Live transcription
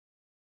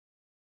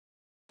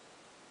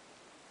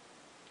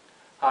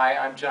Hi,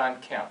 I'm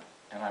John Kemp,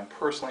 and I'm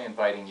personally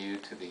inviting you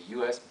to the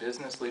U.S.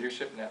 Business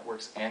Leadership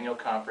Network's Annual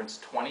Conference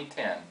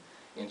 2010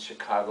 in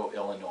Chicago,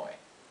 Illinois.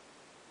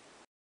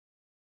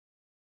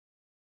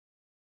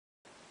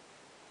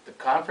 The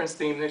conference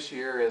theme this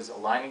year is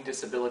Aligning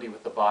Disability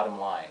with the Bottom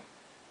Line: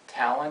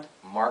 Talent,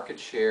 Market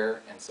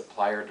Share, and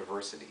Supplier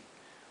Diversity.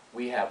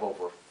 We have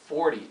over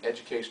 40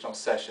 educational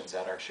sessions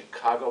at our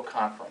Chicago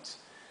conference.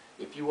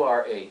 If you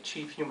are a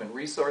Chief Human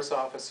Resource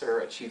Officer,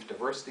 a Chief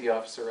Diversity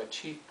Officer, a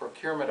Chief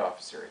Procurement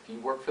Officer, if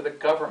you work for the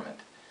government,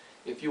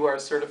 if you are a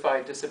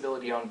certified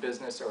disability-owned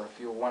business, or if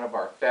you're one of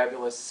our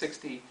fabulous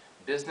 60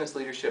 Business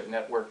Leadership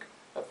Network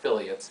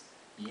affiliates,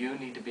 you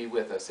need to be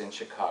with us in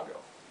Chicago.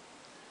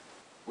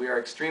 We are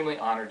extremely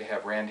honored to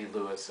have Randy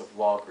Lewis of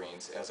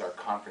Walgreens as our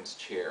conference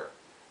chair.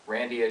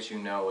 Randy, as you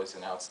know, is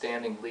an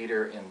outstanding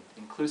leader in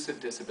inclusive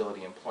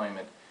disability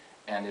employment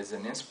and is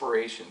an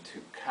inspiration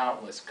to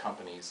countless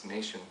companies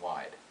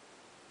nationwide.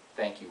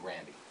 Thank you,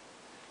 Randy.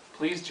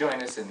 Please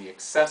join us in the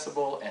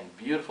accessible and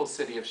beautiful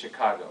city of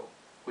Chicago,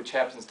 which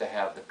happens to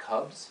have the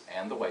Cubs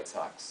and the White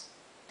Sox,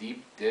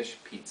 deep dish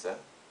pizza,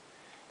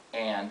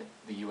 and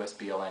the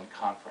USBLN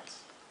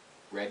conference.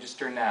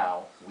 Register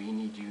now. We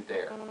need you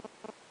there.